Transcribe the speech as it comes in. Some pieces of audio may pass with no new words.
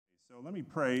let me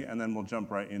pray, and then we'll jump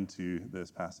right into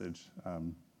this passage.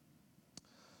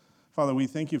 Father, we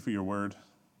thank you for your word.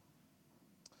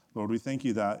 Lord, we thank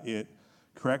you that it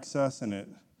corrects us and it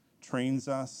trains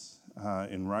us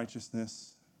in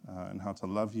righteousness and how to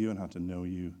love you and how to know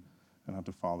you and how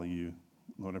to follow you.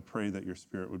 Lord, I pray that your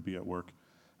Spirit would be at work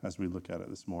as we look at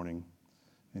it this morning.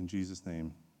 In Jesus'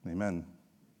 name, amen.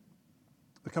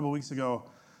 A couple weeks ago,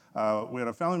 we had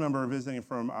a family member visiting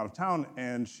from out of town,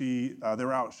 and they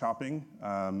were out shopping,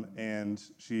 and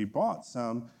she bought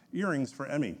some earrings for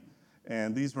Emmy.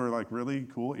 And these were like really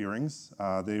cool earrings.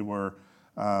 They were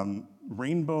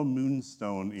rainbow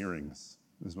moonstone earrings,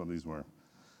 is what these were.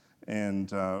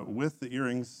 And with the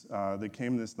earrings, they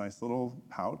came in this nice little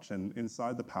pouch, and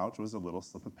inside the pouch was a little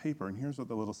slip of paper. And here's what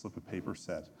the little slip of paper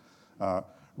said.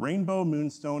 Rainbow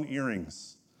moonstone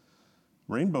earrings.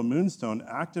 Rainbow moonstone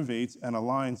activates and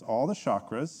aligns all the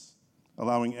chakras,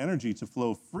 allowing energy to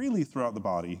flow freely throughout the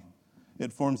body.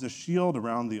 It forms a shield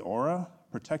around the aura,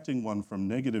 protecting one from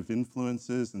negative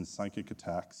influences and psychic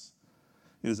attacks.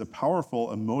 It is a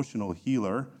powerful emotional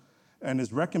healer and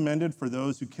is recommended for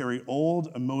those who carry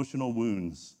old emotional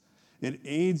wounds. It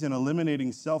aids in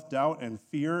eliminating self-doubt and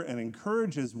fear and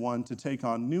encourages one to take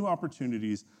on new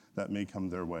opportunities that may come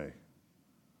their way.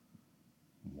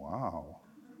 Wow.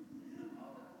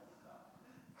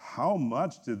 How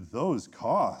much did those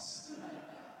cost?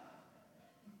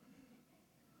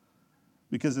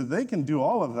 Because if they can do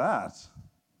all of that,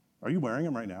 are you wearing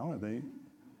them right now? Are they?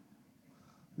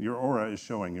 Your aura is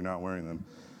showing you're not wearing them.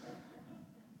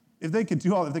 If they could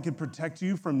do all, if they could protect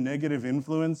you from negative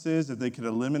influences, if they could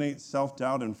eliminate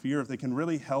self-doubt and fear, if they can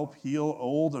really help heal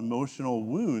old emotional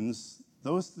wounds,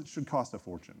 those should cost a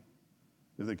fortune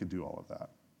if they could do all of that.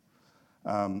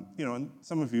 And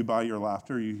some of you, by your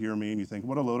laughter, you hear me and you think,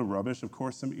 what a load of rubbish. Of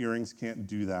course, some earrings can't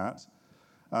do that.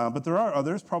 But there are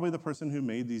others, probably the person who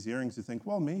made these earrings, who think,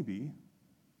 well, maybe.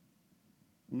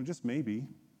 Just maybe.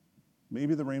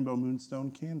 Maybe the rainbow moonstone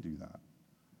can do that.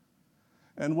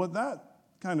 And what that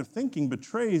kind of thinking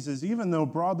betrays is, even though,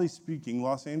 broadly speaking,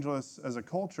 Los Angeles as a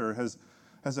culture has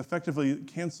effectively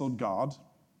canceled God,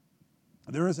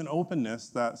 there is an openness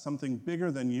that something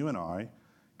bigger than you and I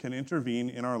can intervene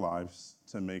in our lives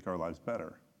to make our lives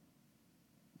better.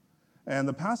 And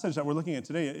the passage that we're looking at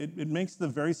today, it makes the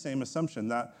very same assumption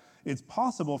that it's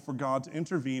possible for God to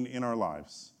intervene in our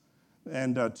lives.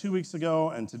 And 2 weeks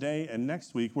ago and today and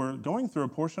next week, we're going through a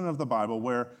portion of the Bible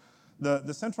where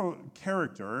the central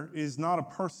character is not a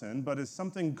person, but is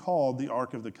something called the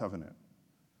Ark of the Covenant.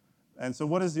 And so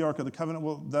what is the Ark of the Covenant?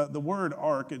 Well, the word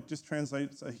ark, it just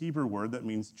translates a Hebrew word that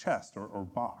means chest or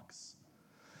box.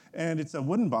 And it's a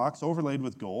wooden box overlaid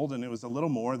with gold, and it was a little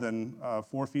more than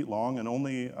 4 feet long and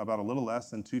only about a little less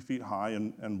than 2 feet high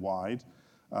and wide.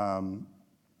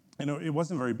 It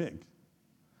wasn't very big.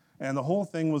 And the whole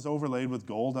thing was overlaid with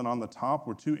gold, and on the top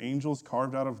were 2 angels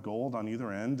carved out of gold on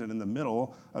either end, and in the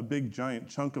middle, a big giant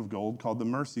chunk of gold called the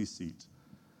mercy seat.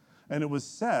 And it was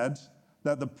said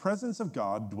that the presence of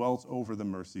God dwelt over the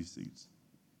mercy seat.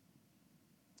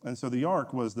 And so the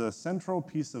ark was the central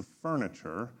piece of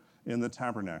furniture in the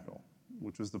tabernacle,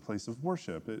 which was the place of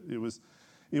worship. It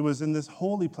was in this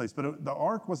holy place, but the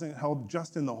ark wasn't held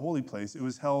just in the holy place. It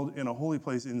was held in a holy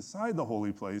place inside the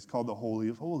holy place called the Holy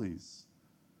of Holies.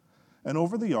 And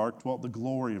over the ark dwelt the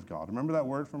glory of God. Remember that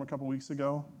word from a couple weeks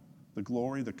ago? The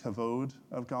glory, the kavod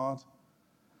of God.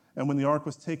 And when the ark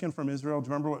was taken from Israel, do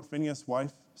you remember what Phinehas'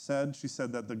 wife said? She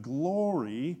said that the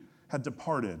glory had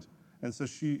departed. And so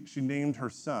she named her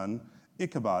son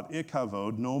Ichabod,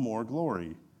 Ikavod, no more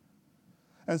glory.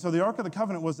 And so the Ark of the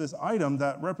Covenant was this item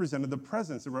that represented the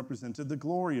presence. It represented the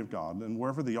glory of God. And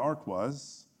wherever the Ark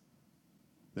was,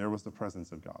 there was the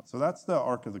presence of God. So that's the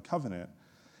Ark of the Covenant.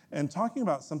 And talking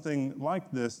about something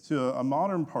like this to a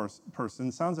modern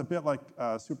person sounds a bit like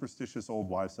a superstitious old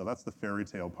wives' tale. That's the fairy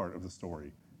tale part of the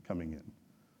story coming in.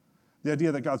 The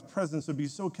idea that God's presence would be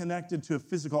so connected to a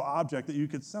physical object that you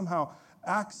could somehow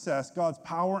access God's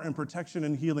power and protection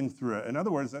and healing through it. In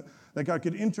other words, that God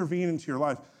could intervene into your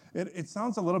life. It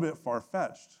sounds a little bit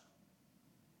far-fetched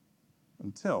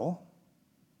until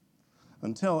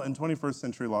in 21st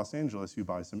century Los Angeles, you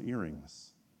buy some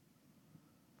earrings.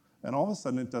 And all of a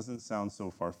sudden, it doesn't sound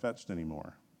so far-fetched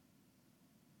anymore.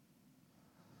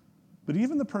 But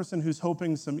even the person who's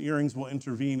hoping some earrings will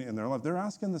intervene in their life, they're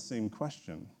asking the same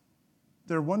question.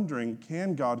 They're wondering,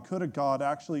 could a God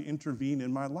actually intervene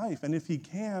in my life? And if he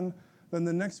can, then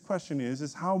the next question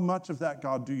is how much of that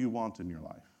God do you want in your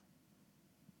life?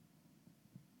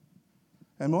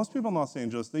 And most people in Los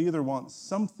Angeles, they either want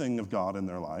something of God in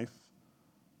their life,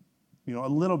 a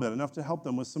little bit, enough to help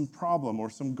them with some problem or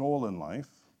some goal in life,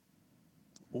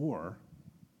 or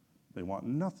They want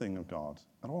nothing of God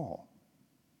at all.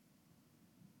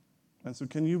 And so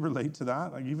can you relate to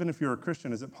that? Like, even if you're a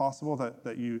Christian, is it possible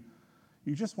that you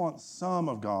just want some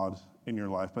of God in your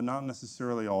life, but not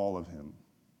necessarily all of him?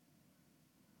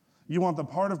 You want the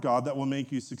part of God that will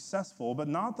make you successful, but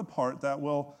not the part that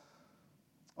will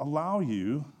allow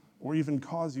you or even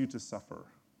cause you to suffer.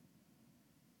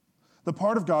 The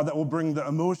part of God that will bring the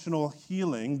emotional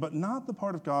healing, but not the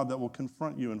part of God that will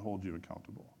confront you and hold you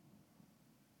accountable.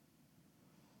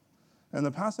 And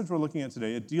the passage we're looking at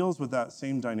today, it deals with that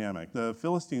same dynamic. The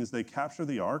Philistines, they capture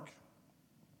the ark,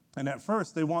 and at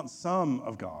first they want some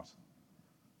of God,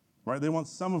 right? They want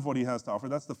some of what he has to offer.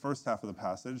 That's the first half of the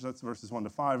passage. That's verses 1 to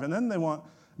 5. And then they want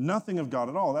nothing of God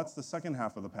at all. That's the second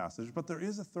half of the passage. But there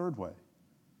is a third way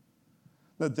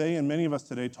that they and many of us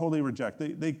today totally reject.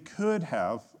 They could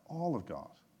have all of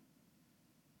God.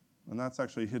 And that's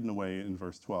actually hidden away in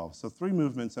verse 12. So 3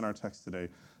 movements in our text today.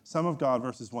 Some of God,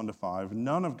 verses 1 to 5.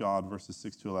 None of God, verses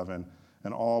 6 to 11.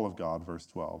 And all of God, verse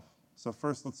 12. So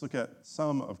first, let's look at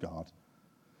some of God.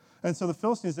 And so the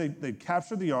Philistines, they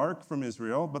captured the ark from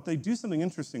Israel, but they do something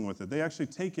interesting with it. They actually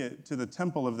take it to the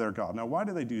temple of their God. Now, why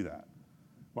do they do that?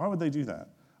 Why would they do that?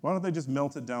 Why don't they just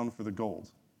melt it down for the gold?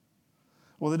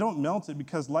 Well, they don't melt it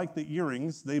because, like the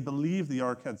earrings, they believe the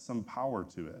ark had some power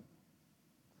to it.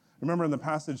 Remember in the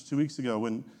passage 2 weeks ago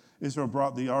when Israel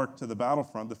brought the ark to the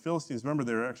battlefront, the Philistines, remember,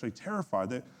 they were actually terrified.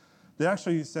 They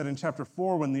actually said in chapter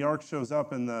 4, when the ark shows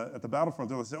up at the battlefront,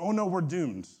 they'll say, oh no, we're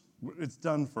doomed. It's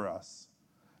done for us.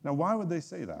 Now, why would they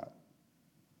say that?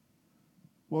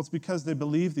 Well, it's because they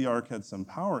believed the ark had some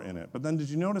power in it. But then did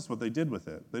you notice what they did with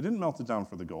it? They didn't melt it down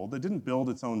for the gold. They didn't build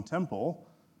its own temple.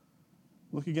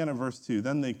 Look again at verse 2.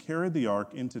 Then they carried the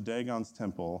ark into Dagon's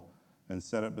temple and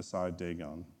set it beside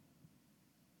Dagon.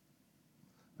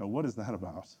 Now, what is that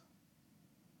about?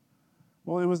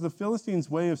 Well, it was the Philistines'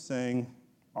 way of saying,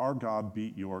 our God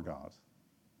beat your God.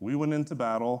 We went into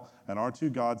battle, and our 2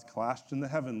 gods clashed in the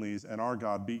heavenlies, and our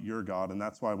God beat your God, and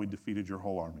that's why we defeated your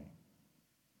whole army.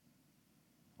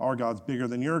 Our God's bigger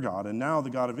than your God, and now the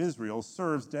God of Israel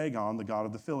serves Dagon, the God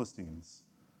of the Philistines.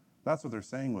 That's what they're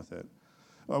saying with it.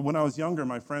 When I was younger,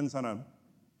 my friends on a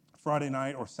Friday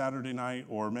night or Saturday night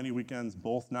or many weekends,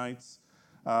 both nights,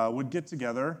 would get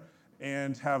together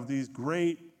and have these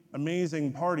great,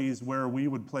 amazing parties where we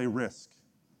would play Risk.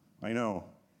 I know,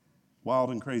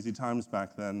 wild and crazy times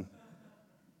back then.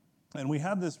 And we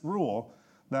had this rule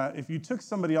that if you took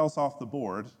somebody else off the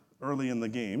board early in the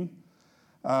game,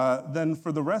 then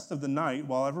for the rest of the night,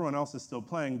 while everyone else is still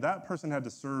playing, that person had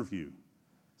to serve you.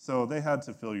 So they had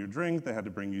to fill your drink, they had to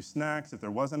bring you snacks. If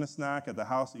there wasn't a snack at the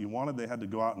house that you wanted, they had to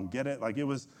go out and get it.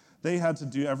 They had to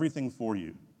do everything for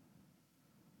you.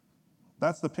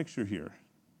 That's the picture here.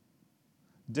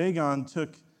 Dagon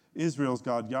took Israel's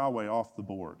God Yahweh off the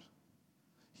board.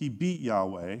 He beat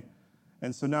Yahweh,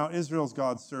 and so now Israel's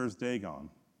God serves Dagon.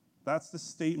 That's the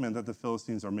statement that the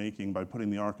Philistines are making by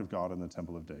putting the ark of God in the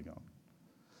temple of Dagon.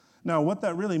 Now, what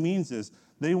that really means is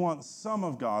they want some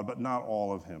of God, but not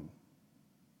all of him.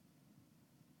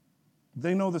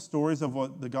 They know the stories of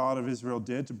what the God of Israel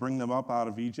did to bring them up out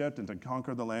of Egypt and to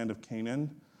conquer the land of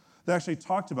Canaan. They actually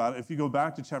talked about it. If you go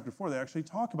back to chapter 4, they actually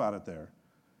talk about it there.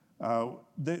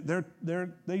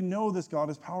 They know this God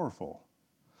is powerful.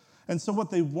 And so what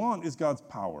they want is God's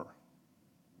power,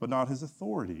 but not his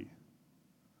authority.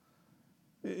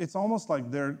 It's almost like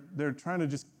they're trying to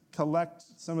just collect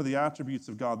some of the attributes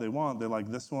of God they want. They like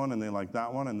this one, and they like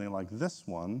that one, and they like this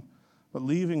one, but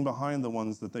leaving behind the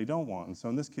ones that they don't want. And so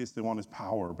in this case, they want his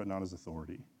power, but not his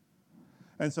authority.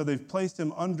 And so they've placed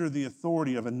him under the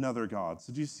authority of another God.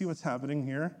 So do you see what's happening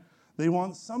here? They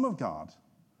want some of God.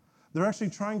 They're actually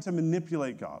trying to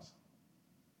manipulate God.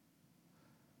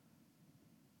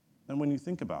 And when you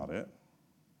think about it,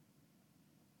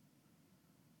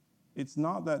 it's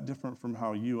not that different from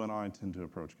how you and I tend to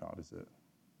approach God, is it?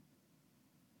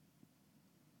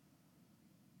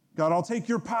 God, I'll take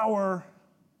your power.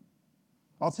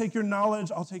 I'll take your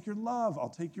knowledge. I'll take your love. I'll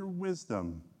take your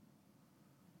wisdom.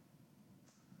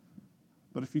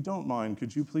 But if you don't mind,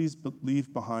 could you please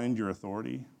leave behind your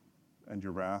authority and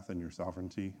your wrath and your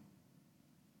sovereignty?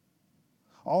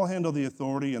 I'll handle the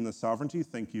authority and the sovereignty.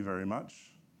 Thank you very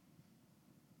much.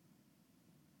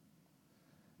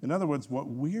 In other words, what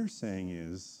we're saying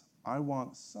is, I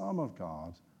want some of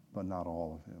God, but not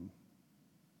all of him.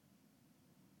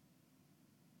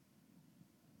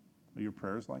 Are your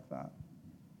prayers like that?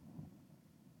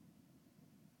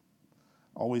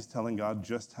 Always telling God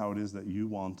just how it is that you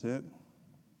want it?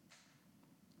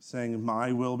 Saying,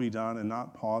 my will be done, and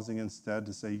not pausing instead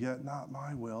to say, yet not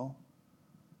my will,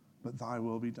 but thy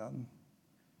will be done?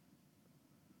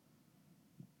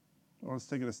 let's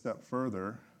take it a step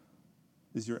further.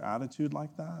 Is your attitude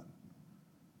like that?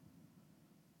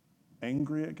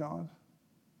 Angry at God?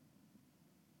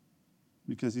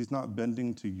 Because he's not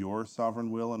bending to your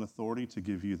sovereign will and authority to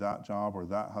give you that job or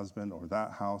that husband or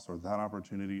that house or that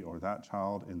opportunity or that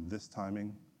child in this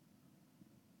timing?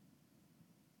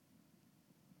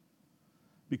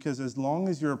 Because as long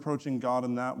as you're approaching God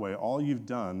in that way, all you've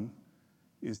done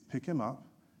is pick him up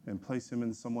and place him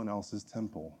in someone else's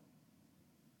temple.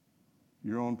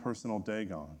 Your own personal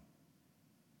Dagon.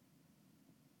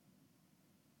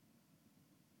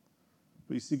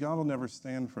 But you see, God will never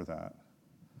stand for that.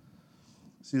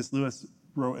 C.S. Lewis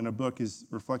wrote in a book, he's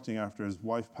reflecting after his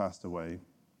wife passed away,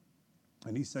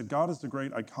 and he said, God is the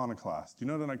great iconoclast. Do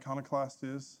you know what an iconoclast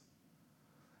is?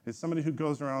 It's somebody who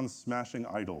goes around smashing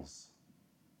idols,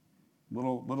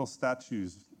 little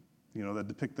statues, that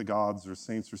depict the gods or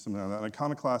saints or something like that. An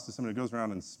iconoclast is somebody who goes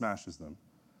around and smashes them.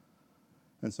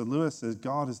 And so Lewis says,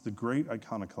 God is the great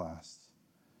iconoclast.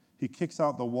 He kicks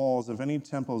out the walls of any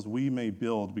temples we may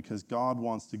build because God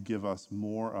wants to give us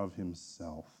more of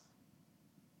himself.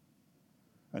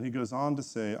 And he goes on to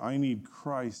say, I need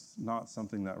Christ, not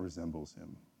something that resembles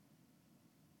him.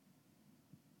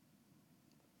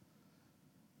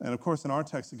 And of course, in our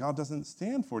text, God doesn't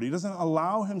stand for it. He doesn't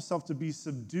allow himself to be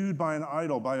subdued by an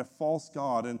idol, by a false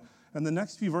god. And the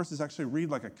next few verses actually read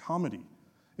like a comedy.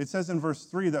 It says in verse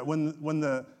 3 that when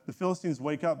the Philistines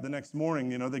wake up the next morning,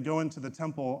 they go into the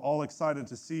temple all excited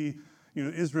to see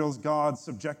Israel's God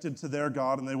subjected to their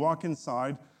God. And they walk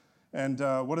inside, and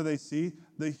what do they see?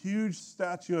 The huge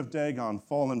statue of Dagon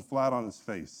fallen flat on his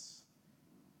face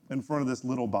in front of this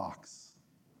little box.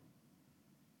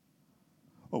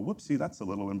 Oh, whoopsie, that's a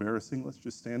little embarrassing. Let's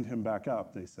just stand him back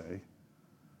up, they say.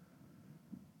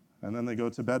 And then they go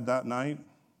to bed that night,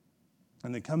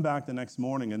 and they come back the next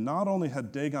morning, and not only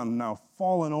had Dagon now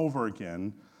fallen over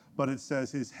again, but it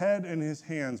says his head and his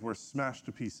hands were smashed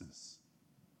to pieces.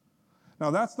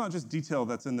 Now, that's not just detail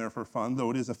that's in there for fun,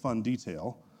 though it is a fun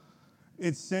detail.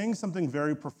 It's saying something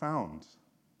very profound.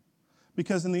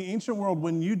 Because in the ancient world,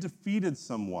 when you defeated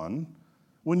someone,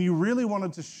 when you really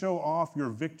wanted to show off your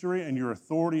victory and your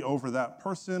authority over that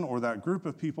person or that group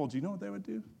of people, do you know what they would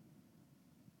do?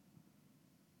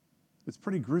 It's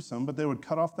pretty gruesome, but they would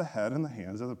cut off the head and the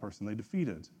hands of the person they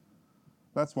defeated.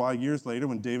 That's why years later,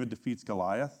 when David defeats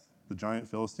Goliath, the giant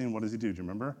Philistine, what does he do? Do you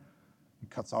remember? He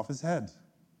cuts off his head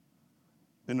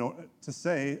to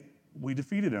say, we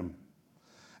defeated him.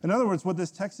 In other words, what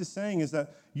this text is saying is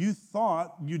that you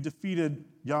thought you defeated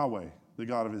Yahweh, the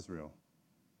God of Israel.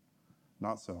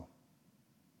 Not so.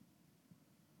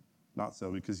 Not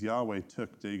so, because Yahweh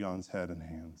took Dagon's head and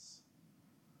hands.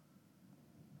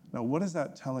 Now, what is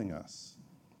that telling us?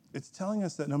 It's telling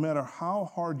us that no matter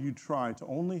how hard you try to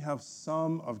only have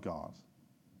some of God,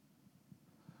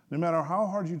 no matter how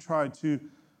hard you try to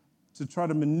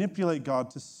manipulate God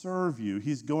to serve you,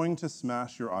 he's going to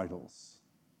smash your idols.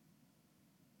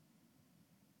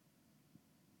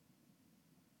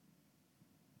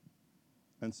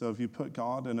 And so if you put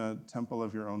God in a temple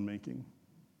of your own making,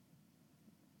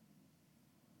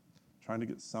 trying to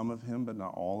get some of him but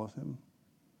not all of him,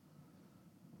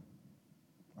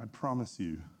 I promise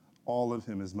you, all of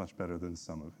him is much better than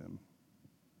some of him.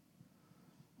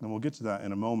 And we'll get to that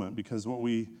in a moment, because what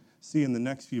we see in the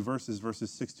next few verses, verses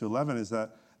 6 to 11, is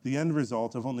that the end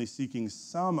result of only seeking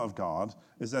some of God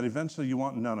is that eventually you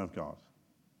want none of God.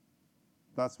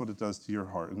 That's what it does to your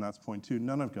heart, and that's point 2,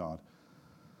 none of God.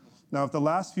 Now, if the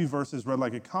last few verses read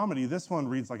like a comedy, this one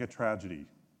reads like a tragedy.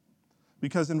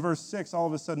 Because in verse 6, all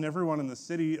of a sudden, everyone in the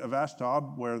city of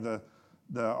Ashdod, where the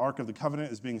Ark of the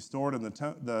Covenant is being stored in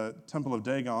the temple of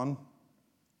Dagon,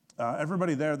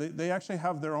 everybody there, they actually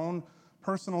have their own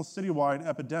personal citywide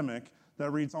epidemic that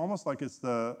reads almost like it's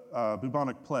the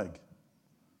bubonic plague.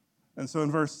 And so in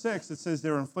verse 6, it says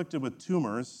they were inflicted with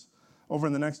tumors. Over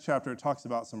in the next chapter, it talks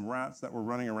about some rats that were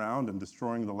running around and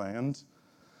destroying the land.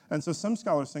 And so some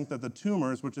scholars think that the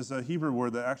tumors, which is a Hebrew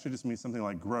word that actually just means something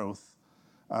like growth,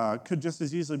 could just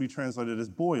as easily be translated as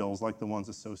boils, like the ones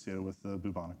associated with the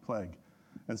bubonic plague.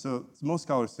 And so most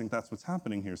scholars think that's what's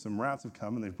happening here. Some rats have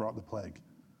come and they've brought the plague.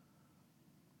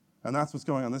 And that's what's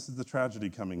going on. This is the tragedy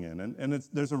coming in. And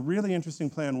there's a really interesting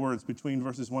play on words between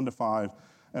verses 1 to 5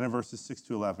 and in verses 6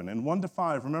 to 11. In 1 to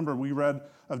 5, remember, we read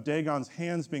of Dagon's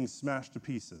hands being smashed to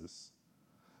pieces.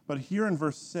 But here in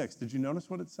verse 6, did you notice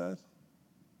what it said?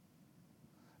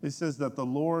 It says that the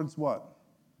Lord's what?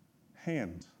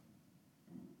 Hand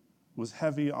was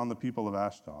heavy on the people of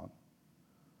Ashdod.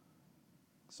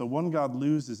 So one God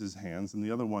loses his hands and the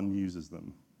other one uses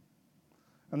them.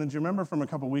 And then do you remember from a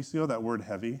couple weeks ago that word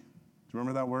heavy? Do you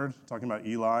remember that word? Talking about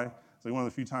Eli, It's like one of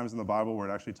the few times in the Bible where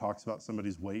it actually talks about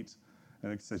somebody's weight,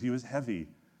 and it said he was heavy.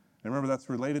 And remember, that's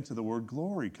related to the word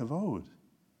glory, kavod.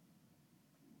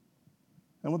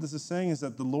 And what this is saying is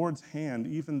that the Lord's hand,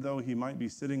 even though he might be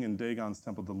sitting in Dagon's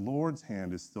temple, the Lord's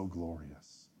hand is still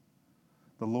glorious.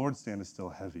 The Lord's hand is still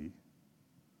heavy.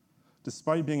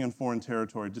 Despite being in foreign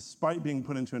territory, despite being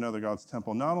put into another God's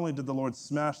temple, not only did the Lord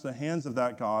smash the hands of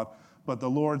that God, but the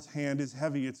Lord's hand is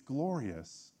heavy, it's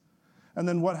glorious. And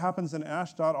then what happens in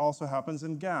Ashdod also happens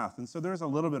in Gath. And so there's a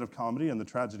little bit of comedy in the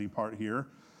tragedy part here,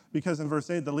 because in verse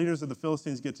 8, the leaders of the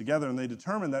Philistines get together and they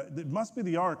determine that it must be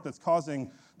the ark that's causing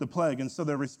the plague. And so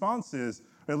their response is,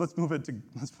 hey, let's move it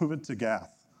to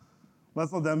Gath.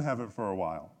 Let's let them have it for a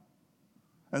while.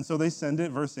 And so they send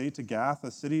it, verse 8, to Gath,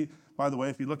 a city, by the way,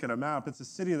 if you look at a map, it's a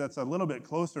city that's a little bit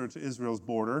closer to Israel's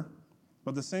border,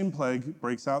 but the same plague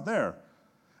breaks out there.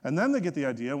 And then they get the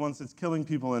idea, once it's killing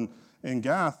people in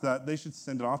Gath, that they should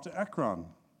send it off to Ekron,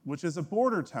 which is a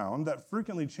border town that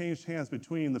frequently changed hands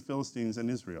between the Philistines and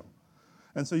Israel.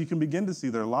 And so you can begin to see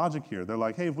their logic here. They're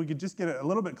like, hey, if we could just get it a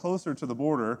little bit closer to the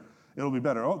border, it'll be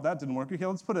better. Oh, that didn't work. Okay,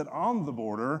 let's put it on the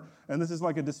border. And this is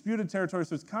like a disputed territory,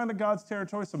 so it's kind of God's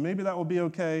territory, so maybe that will be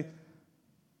okay.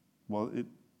 Well,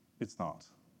 it's not.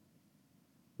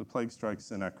 The plague strikes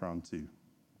in Ekron too.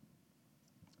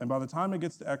 And by the time it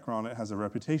gets to Ekron, it has a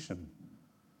reputation.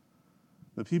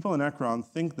 The people in Ekron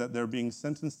think that they're being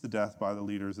sentenced to death by the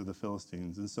leaders of the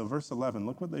Philistines. And so verse 11,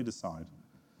 look what they decide.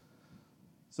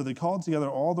 So they called together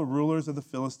all the rulers of the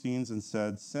Philistines and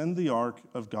said, send the ark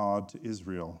of God to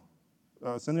Israel.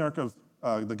 Send the ark of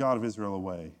the God of Israel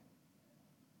away.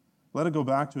 Let it go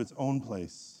back to its own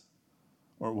place,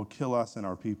 or it will kill us and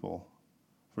our people.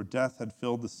 For death had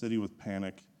filled the city with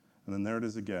panic. And then there it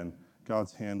is again.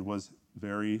 God's hand was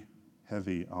very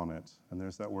heavy on it. And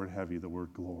there's that word heavy, the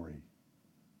word glory.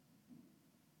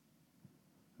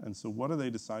 And so what do they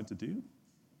decide to do?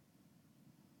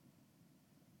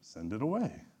 Send it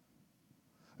away.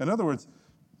 In other words,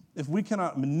 if we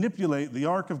cannot manipulate the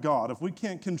ark of God, if we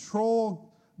can't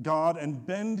control God and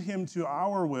bend him to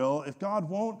our will, if God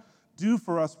won't do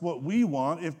for us what we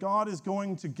want, if God is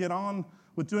going to get on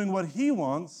with doing what he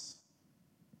wants,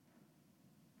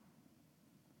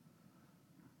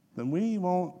 then we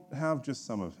won't have just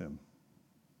some of him.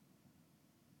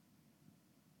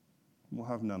 We'll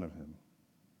have none of him.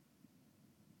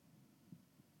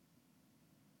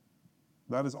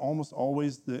 That is almost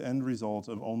always the end result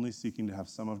of only seeking to have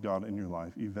some of God in your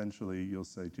life. Eventually, you'll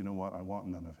say, do you know what? I want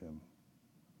none of him.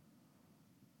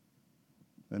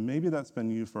 And maybe that's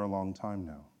been you for a long time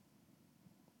now.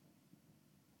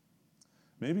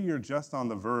 Maybe you're just on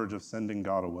the verge of sending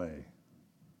God away.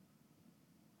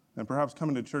 And perhaps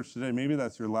coming to church today, maybe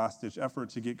that's your last-ditch effort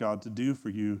to get God to do for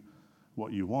you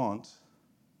what you want.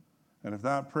 And if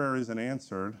that prayer isn't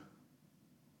answered,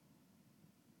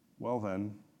 well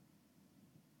then,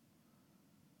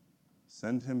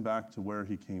 send him back to where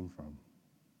he came from.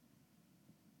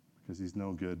 Because he's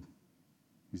no good.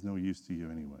 He's no use to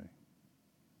you anyway.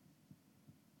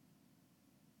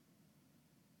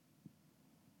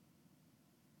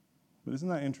 But isn't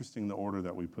that interesting, the order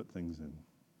that we put things in?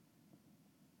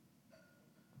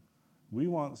 We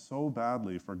want so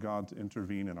badly for God to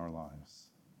intervene in our lives,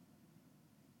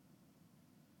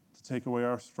 to take away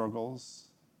our struggles,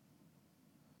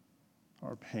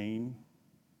 our pain,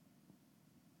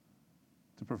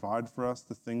 to provide for us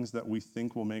the things that we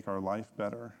think will make our life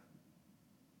better.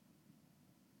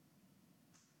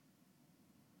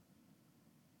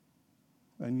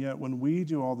 And yet, when we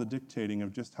do all the dictating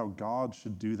of just how God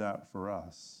should do that for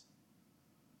us,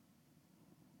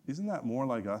 isn't that more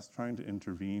like us trying to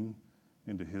intervene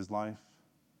into his life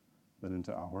than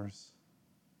into ours?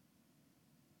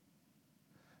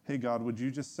 Hey, God, would you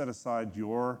just set aside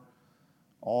your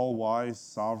all-wise,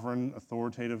 sovereign,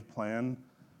 authoritative plan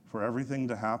for everything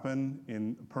to happen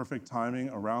in perfect timing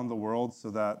around the world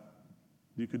so that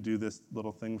you could do this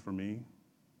little thing for me?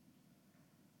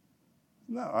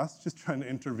 Isn't that us just trying to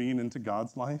intervene into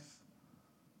God's life?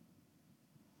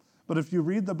 But if you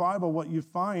read the Bible, what you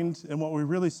find, and what we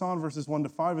really saw in verses 1 to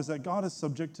 5, is that God is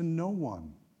subject to no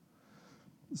one.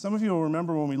 Some of you will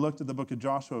remember when we looked at the book of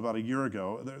Joshua about a year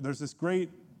ago, there's this great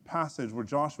passage where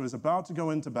Joshua is about to go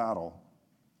into battle,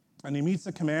 and he meets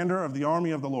the commander of the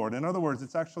army of the Lord. In other words,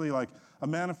 it's actually like a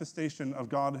manifestation of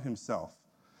God himself.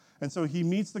 And so he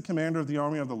meets the commander of the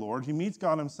army of the Lord, he meets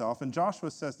God himself, and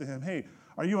Joshua says to him, hey,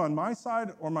 are you on my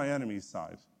side or my enemy's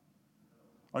side?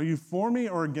 Are you for me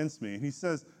or against me? And he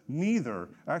says, neither.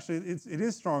 Actually, it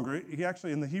is stronger. He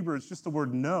actually, in the Hebrew, it's just the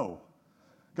word no.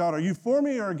 God, are you for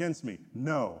me or against me?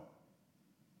 No.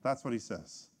 That's what he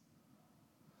says.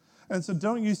 And so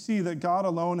don't you see that God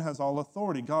alone has all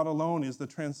authority? God alone is the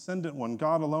transcendent one.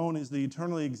 God alone is the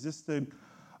eternally existed,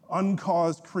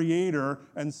 uncaused creator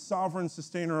and sovereign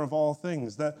sustainer of all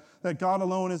things. That God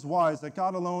alone is wise, that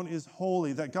God alone is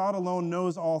holy, that God alone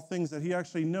knows all things, that he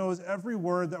actually knows every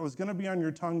word that was going to be on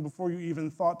your tongue before you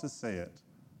even thought to say it.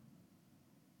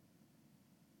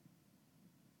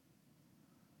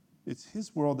 It's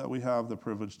his world that we have the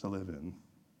privilege to live in.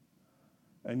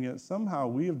 And yet somehow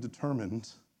we have determined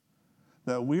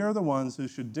that we are the ones who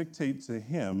should dictate to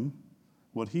him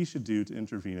what he should do to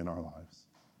intervene in our lives.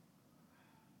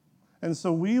 And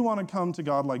so we want to come to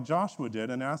God like Joshua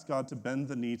did and ask God to bend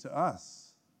the knee to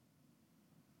us.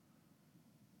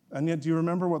 And yet, do you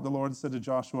remember what the Lord said to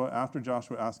Joshua after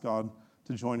Joshua asked God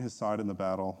to join his side in the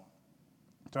battle?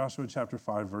 Joshua chapter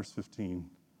 5, verse 15.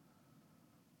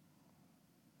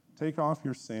 Take off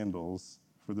your sandals,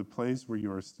 for the place where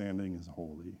you are standing is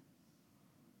holy.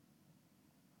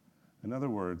 In other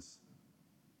words,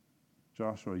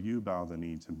 Joshua, you bow the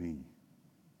knee to me.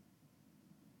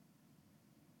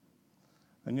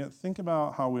 And yet think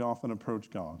about how we often approach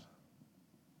God.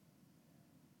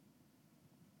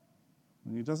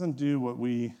 When he doesn't do what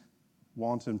we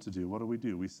want him to do, what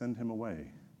do? We send him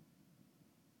away.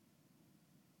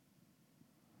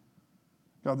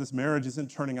 God, this marriage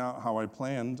isn't turning out how I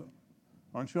planned.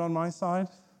 Aren't you on my side?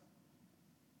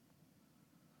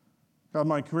 God,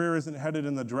 my career isn't headed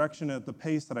in the direction at the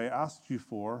pace that I asked you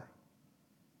for.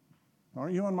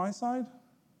 Aren't you on my side?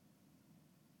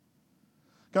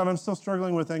 God, I'm still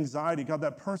struggling with anxiety. God,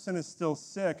 that person is still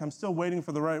sick. I'm still waiting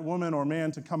for the right woman or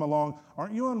man to come along.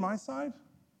 Aren't you on my side?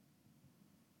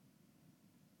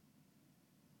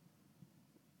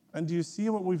 And do you see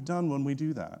what we've done when we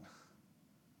do that?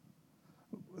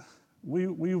 We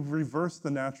reverse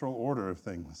the natural order of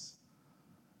things.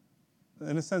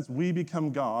 In a sense, we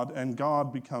become God, and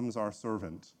God becomes our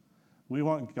servant. We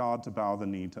want God to bow the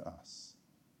knee to us.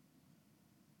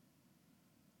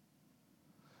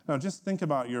 Now, just think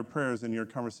about your prayers and your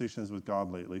conversations with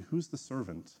God lately. Who's the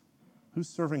servant? Who's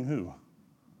serving who?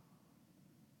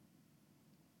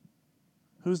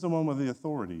 Who's the one with the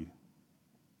authority?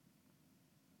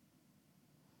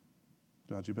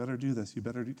 God, you better do this.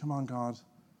 Come on, God.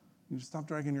 You just stop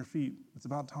dragging your feet. It's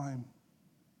about time.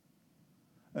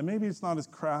 And maybe it's not as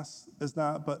crass as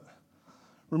that, but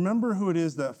remember who it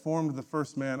is that formed the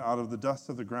first man out of the dust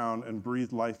of the ground and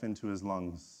breathed life into his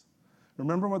lungs.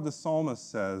 Remember what the psalmist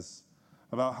says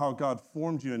about how God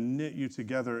formed you and knit you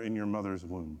together in your mother's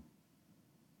womb.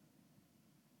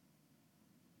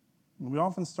 We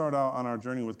often start out on our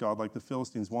journey with God like the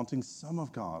Philistines, wanting some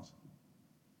of God.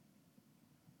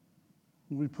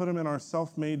 We put him in our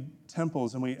self-made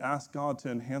temples and we ask God to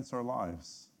enhance our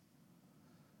lives.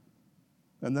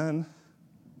 And then,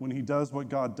 when he does what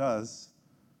God does,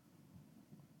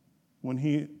 when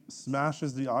he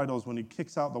smashes the idols, when he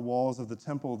kicks out the walls of the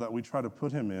temple that we try to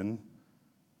put him in,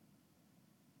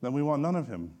 then we want none of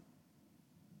him.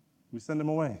 We send him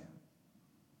away.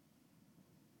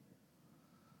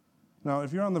 Now,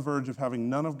 if you're on the verge of having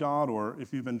none of God, or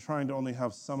if you've been trying to only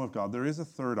have some of God, there is a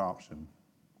third option,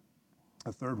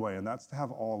 a third way, and that's to have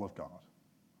all of God.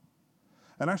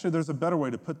 And actually, there's a better way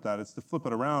to put that. It's to flip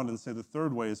it around and say the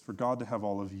third way is for God to have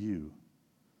all of you.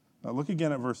 Now, look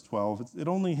again at verse 12. It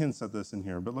only hints at this in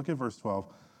here, but look at verse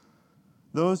 12.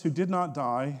 Those who did not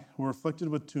die were afflicted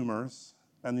with tumors,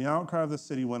 and the outcry of the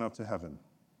city went up to heaven.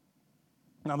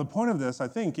 Now, the point of this, I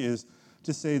think, is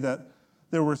to say that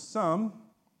there were some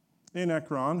in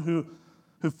Ekron who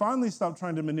finally stopped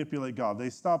trying to manipulate God.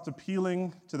 They stopped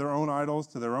appealing to their own idols,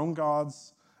 to their own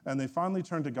gods, and they finally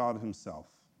turned to God himself.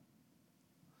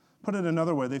 Put it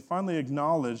another way, they finally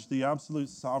acknowledged the absolute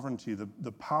sovereignty,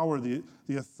 the power, the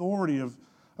authority of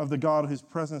the God whose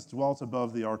presence dwelt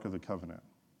above the Ark of the Covenant.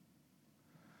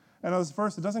 And as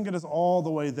first, it doesn't get us all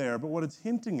the way there, but what it's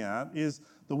hinting at is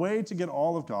the way to get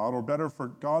all of God, or better, for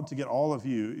God to get all of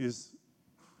you, is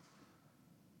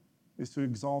to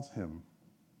exalt him.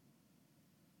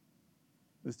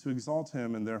 Is to exalt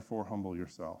him and therefore humble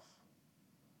yourself.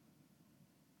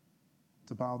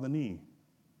 To bow the knee.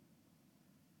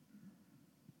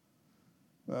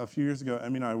 A few years ago,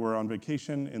 Emmy and I were on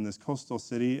vacation in this coastal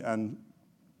city, and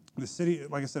the city,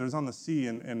 like I said, it was on the sea,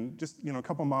 and just a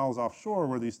couple miles offshore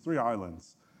were these 3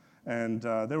 islands. And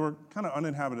they were kind of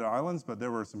uninhabited islands, but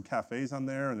there were some cafes on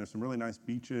there, and there's some really nice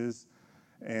beaches,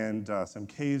 and some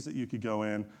caves that you could go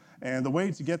in. And the way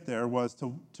to get there was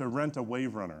to rent a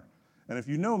wave runner. And if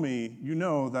you know me, you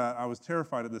know that I was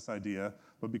terrified of this idea,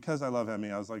 but because I love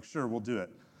Emmy, I was like, sure, we'll do it.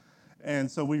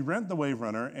 And so we rent the wave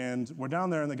runner, and we're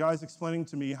down there, and the guy's explaining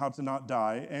to me how to not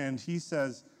die, and he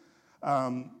says,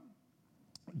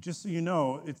 just so you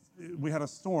know, we had a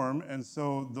storm, and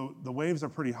so the waves are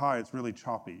pretty high. It's really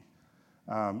choppy.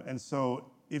 And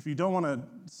so if you don't want to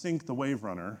sink the Wave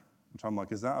Runner, which I'm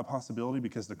like, is that a possibility?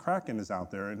 Because the Kraken is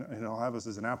out there, and he'll have us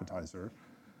as an appetizer.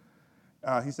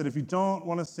 He said, if you don't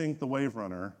want to sink the Wave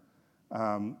Runner,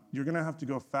 you're going to have to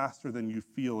go faster than you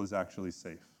feel is actually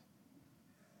safe.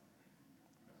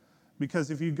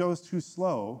 Because if you go too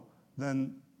slow,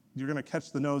 then you're going to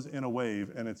catch the nose in a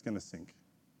wave, and it's going to sink.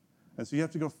 And so you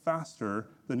have to go faster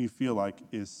than you feel like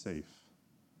is safe.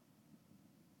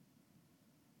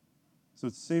 So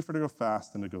it's safer to go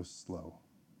fast than to go slow.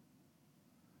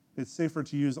 It's safer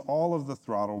to use all of the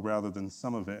throttle rather than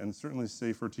some of it, and certainly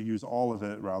safer to use all of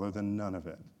it rather than none of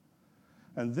it.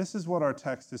 And this is what our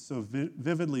text is so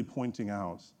vividly pointing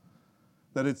out,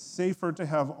 that it's safer to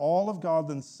have all of God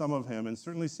than some of him, and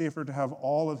certainly safer to have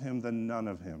all of him than none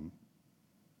of him.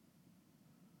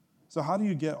 So how do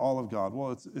you get all of God?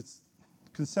 Well, it's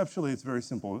conceptually, it's very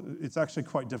simple. It's actually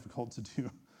quite difficult to do.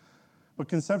 But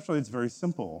conceptually, it's very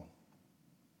simple.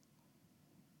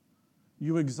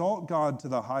 You exalt God to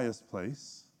the highest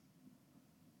place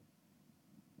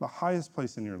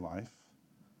in your life,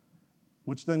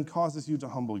 which then causes you to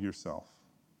humble yourself.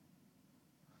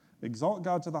 Exalt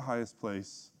God to the highest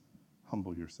place,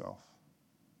 humble yourself.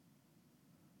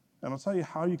 And I'll tell you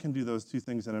how you can do those two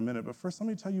things in a minute, but first let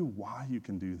me tell you why you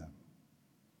can do them.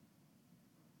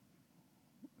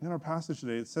 In our passage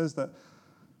today, it says that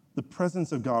the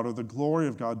presence of God or the glory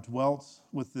of God dwelt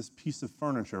with this piece of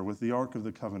furniture, with the Ark of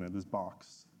the Covenant, this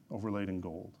box overlaid in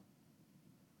gold.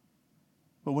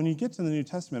 But when you get to the New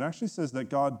Testament, it actually says that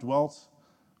God dwelt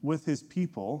with his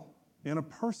people in a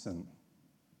person.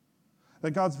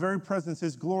 That God's very presence,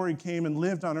 his glory came and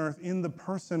lived on earth in the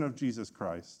person of Jesus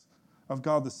Christ, of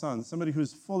God the Son, somebody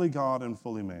who's fully God and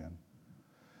fully man.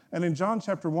 And in John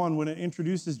chapter 1, when it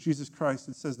introduces Jesus Christ,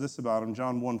 it says this about him,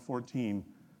 John 1:14,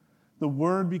 the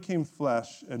Word became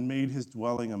flesh and made his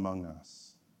dwelling among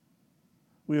us.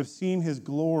 We have seen his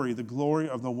glory, the glory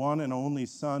of the one and only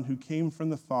Son who came from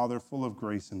the Father, full of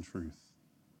grace and truth.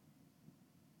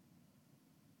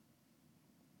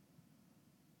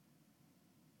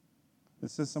 It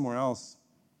says somewhere else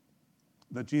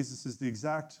that Jesus is the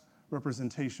exact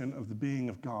representation of the being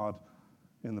of God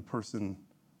in the person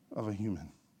of a human.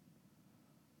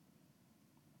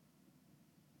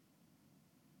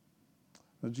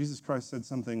 Now, Jesus Christ said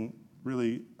something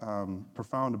really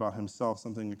profound about himself,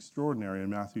 something extraordinary in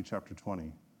Matthew chapter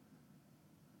 20.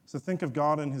 So think of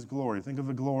God in his glory. Think of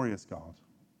a glorious God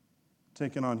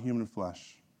taken on human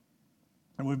flesh.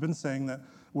 And we've been saying that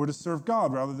we're to serve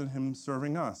God rather than him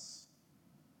serving us,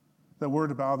 that we're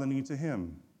to bow the knee to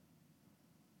him.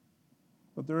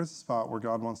 But there is a spot where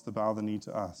God wants to bow the knee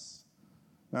to us.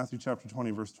 Matthew chapter 20,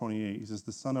 verse 28, he says,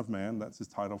 the Son of Man, that's his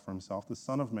title for himself, the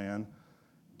Son of Man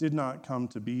did not come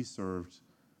to be served,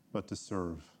 but to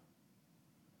serve,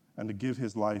 and to give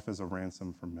his life as a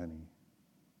ransom for many.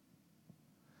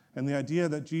 And the idea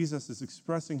that Jesus is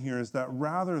expressing here is that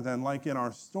rather than, like in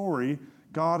our story,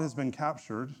 God has been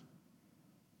captured,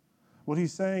 what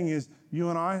he's saying is, you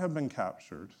and I have been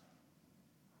captured.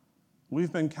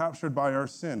 We've been captured by our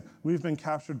sin. We've been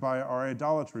captured by our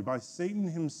idolatry, by Satan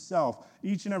himself,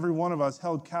 each and every one of us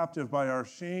held captive by our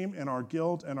shame and our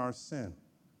guilt and our sin.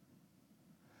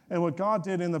 And what God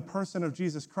did in the person of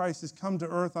Jesus Christ is come to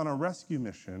earth on a rescue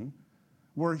mission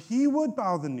where he would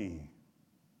bow the knee,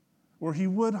 where he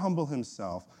would humble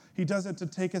himself. He does it to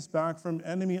take us back from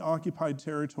enemy-occupied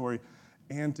territory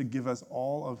and to give us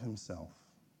all of himself.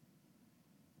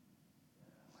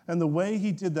 And the way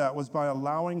he did that was by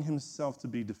allowing himself to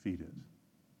be defeated.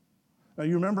 Now,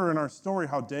 you remember in our story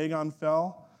how Dagon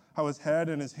fell, how his head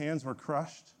and his hands were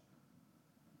crushed?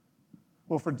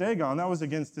 Well, for Dagon, that was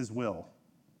against his will.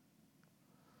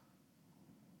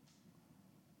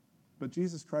 But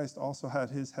Jesus Christ also had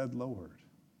his head lowered,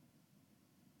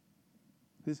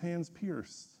 his hands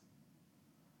pierced.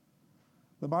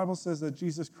 The Bible says that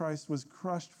Jesus Christ was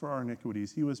crushed for our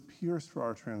iniquities. He was pierced for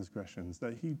our transgressions,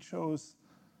 that he chose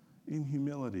in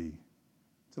humility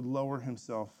to lower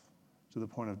himself to the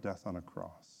point of death on a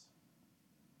cross.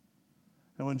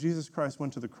 And when Jesus Christ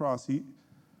went to the cross, he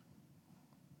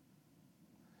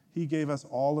gave us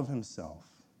all of himself.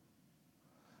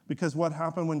 Because what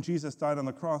happened when Jesus died on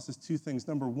the cross is two things.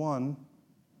 Number one,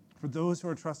 for those who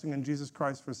are trusting in Jesus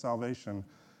Christ for salvation,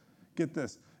 get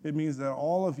this, it means that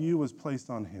all of you was placed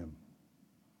on him.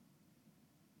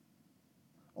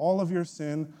 All of your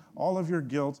sin, all of your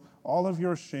guilt, all of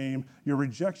your shame, your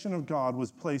rejection of God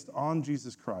was placed on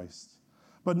Jesus Christ.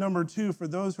 But number two, for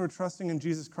those who are trusting in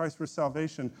Jesus Christ for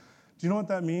salvation, do you know what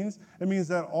that means? It means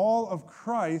that all of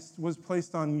Christ was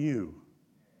placed on you.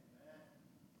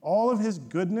 All of his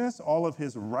goodness, all of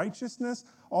his righteousness,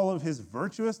 all of his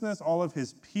virtuousness, all of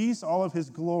his peace, all of his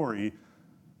glory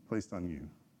placed on you.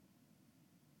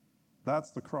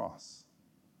 That's the cross.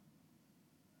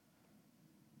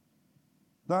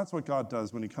 That's what God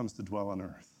does when he comes to dwell on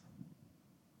earth.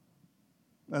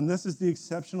 And this is the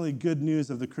exceptionally good news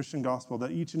of the Christian gospel,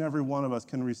 that each and every one of us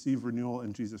can receive renewal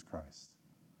in Jesus Christ.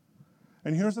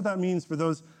 And here's what that means for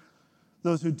those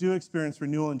who do experience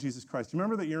renewal in Jesus Christ. Do you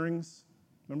remember the earrings?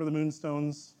 Remember the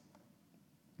moonstones?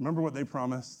 Remember what they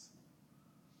promised?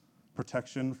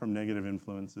 Protection from negative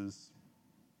influences,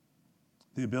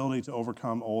 the ability to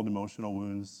overcome old emotional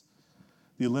wounds,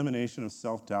 the elimination of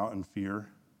self-doubt and fear.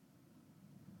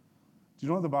 Do you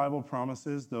know what the Bible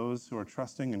promises those who are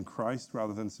trusting in Christ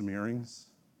rather than some earrings?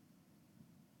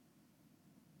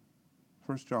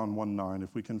 1 John 1:9,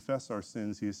 if we confess our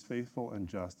sins, he is faithful and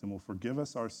just and will forgive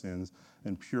us our sins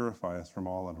and purify us from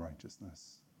all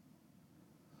unrighteousness.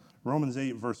 Romans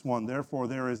 8, verse 1, therefore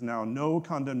there is now no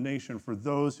condemnation for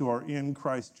those who are in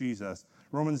Christ Jesus.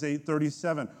 Romans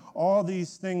 8:37, all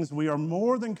these things we are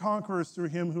more than conquerors through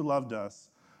him who loved us.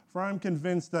 For I am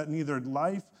convinced that neither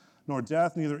life nor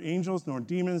death, neither angels nor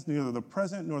demons, neither the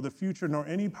present nor the future, nor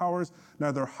any powers,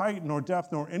 neither height nor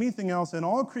depth, nor anything else in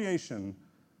all creation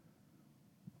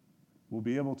will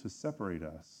be able to separate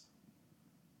us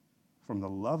from the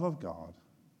love of God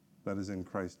that is in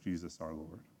Christ Jesus our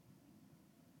Lord.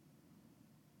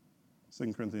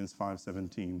 2 Corinthians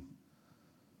 5:17.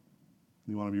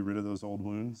 You want to be rid of those old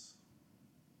wounds?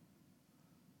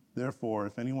 Therefore,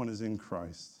 if anyone is in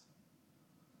Christ,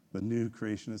 the new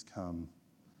creation has come.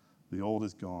 The old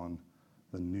is gone,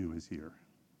 the new is here.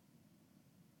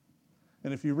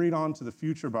 And if you read on to the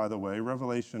future, by the way,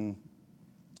 Revelation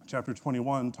chapter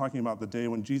 21, talking about the day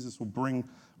when Jesus will bring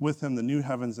with him the new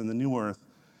heavens and the new earth,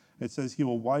 it says he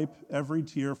will wipe every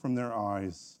tear from their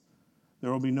eyes.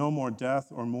 There will be no more death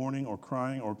or mourning or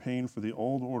crying or pain, for the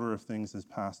old order of things has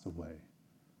passed away.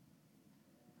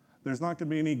 There's not going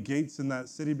to be any gates in that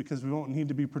city because we won't need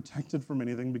to be protected from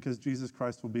anything because Jesus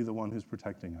Christ will be the one who's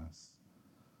protecting us.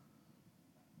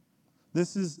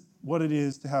 This is what it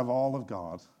is to have all of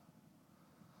God,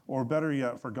 or better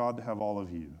yet, for God to have all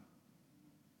of you.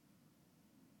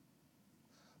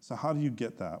 So how do you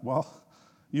get that? Well,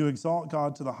 you exalt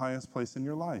God to the highest place in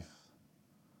your life,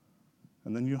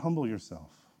 and then you humble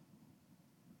yourself.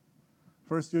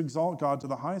 First, you exalt God to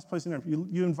the highest place in your life.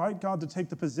 You invite God to take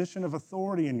the position of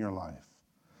authority in your life,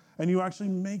 and you actually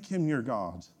make him your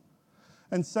God.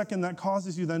 And second, that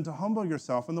causes you then to humble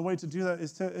yourself. And the way to do that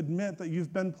is to admit that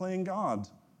you've been playing God.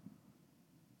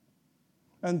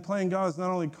 And playing God has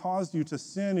not only caused you to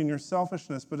sin in your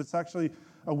selfishness, but it's actually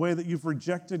a way that you've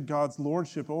rejected God's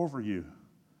lordship over you.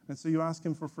 And so you ask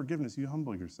him for forgiveness. You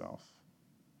humble yourself.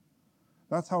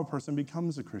 That's how a person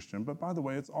becomes a Christian. But by the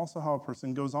way, it's also how a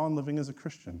person goes on living as a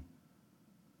Christian.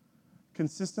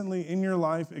 Consistently in your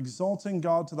life, exalting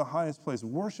God to the highest place,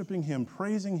 worshiping him,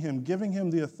 praising him, giving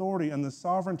him the authority and the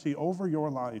sovereignty over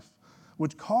your life,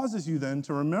 which causes you then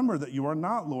to remember that you are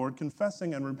not Lord,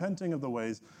 confessing and repenting of the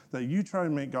ways that you try to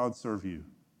make God serve you.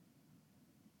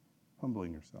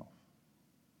 Humbling yourself.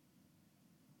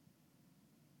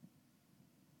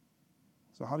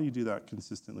 So how do you do that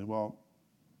consistently? Well,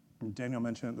 Daniel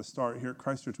mentioned at the start, here at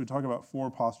Christ Church, we talk about 4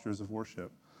 postures of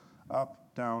worship.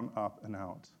 Up, down, up, and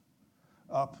out.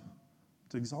 Up,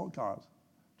 to exalt God,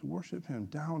 to worship him.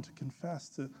 Down, to confess,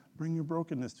 to bring your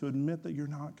brokenness, to admit that you're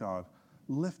not God.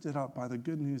 Lifted up by the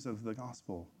good news of the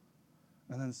gospel.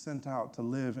 And then sent out to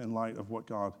live in light of what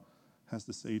God has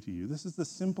to say to you. This is the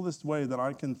simplest way that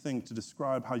I can think to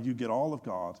describe how you get all of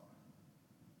God,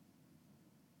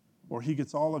 or he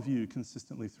gets all of you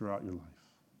consistently throughout your life.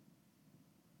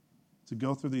 To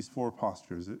go through these 4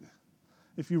 postures.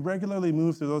 If you regularly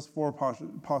move through those 4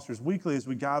 postures weekly as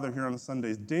we gather here on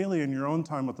Sundays, daily in your own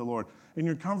time with the Lord, in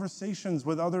your conversations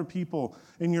with other people,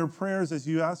 in your prayers as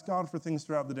you ask God for things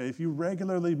throughout the day, if you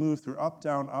regularly move through up,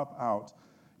 down, up, out,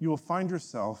 you will find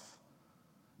yourself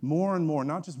more and more,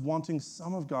 not just wanting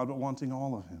some of God, but wanting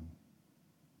all of him.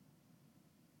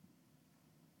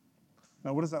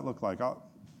 Now, what does that look like?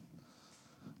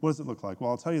 What does it look like? Well,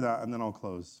 I'll tell you that, and then I'll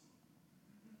close.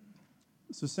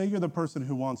 So say you're the person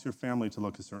who wants your family to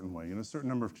look a certain way, a certain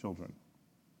number of children.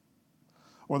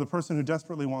 Or the person who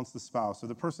desperately wants the spouse, or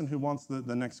the person who wants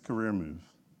the next career move.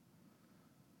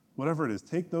 Whatever it is,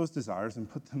 take those desires and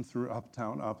put them through up,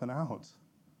 down, up, and out.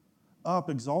 Up,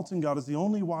 exalting God as the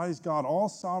only wise God,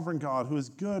 all-sovereign God, who is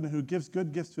good and who gives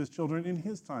good gifts to his children in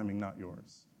his timing, not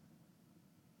yours.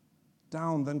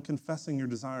 Down, then confessing your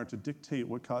desire to dictate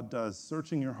what God does,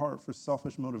 searching your heart for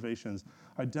selfish motivations,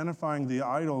 identifying the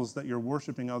idols that you're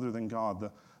worshiping other than God,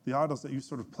 the idols that you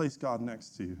sort of place God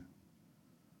next to.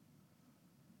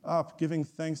 Up, giving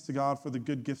thanks to God for the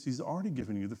good gifts he's already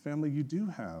given you, the family you do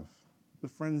have, the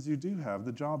friends you do have,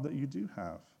 the job that you do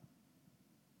have.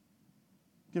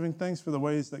 Giving thanks for the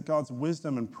ways that God's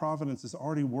wisdom and providence is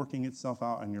already working itself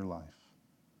out in your life.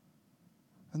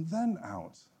 And then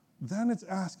out. Then it's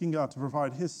asking God to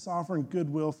provide his sovereign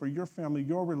goodwill for your family,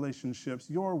 your relationships,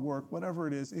 your work, whatever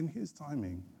it is, in his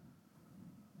timing.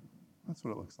 That's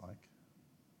what it looks like.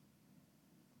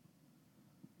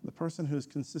 The person who is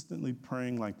consistently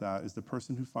praying like that is the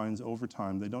person who finds over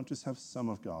time they don't just have some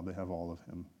of God, they have all of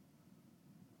him.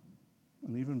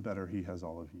 And even better, he has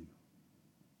all of you.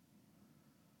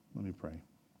 Let me pray.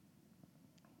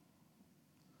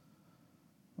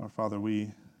 Our Father,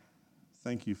 we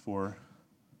thank you for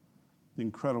the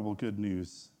incredible good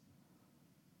news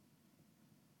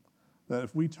that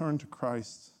if we turn to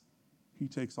Christ, he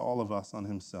takes all of us on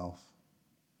himself,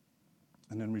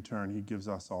 and in return, he gives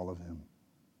us all of him.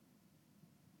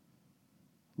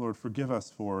 Lord, forgive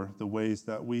us for the ways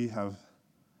that we have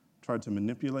tried to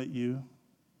manipulate you.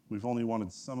 We've only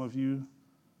wanted some of you,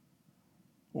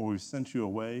 or we've sent you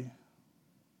away.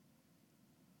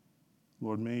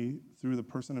 Lord, may, through the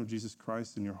person of Jesus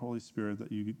Christ and your Holy Spirit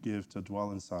that you give to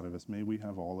dwell inside of us, may we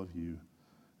have all of you.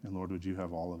 And Lord, would you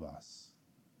have all of us?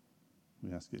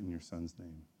 We ask it in your Son's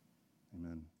name.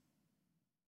 Amen.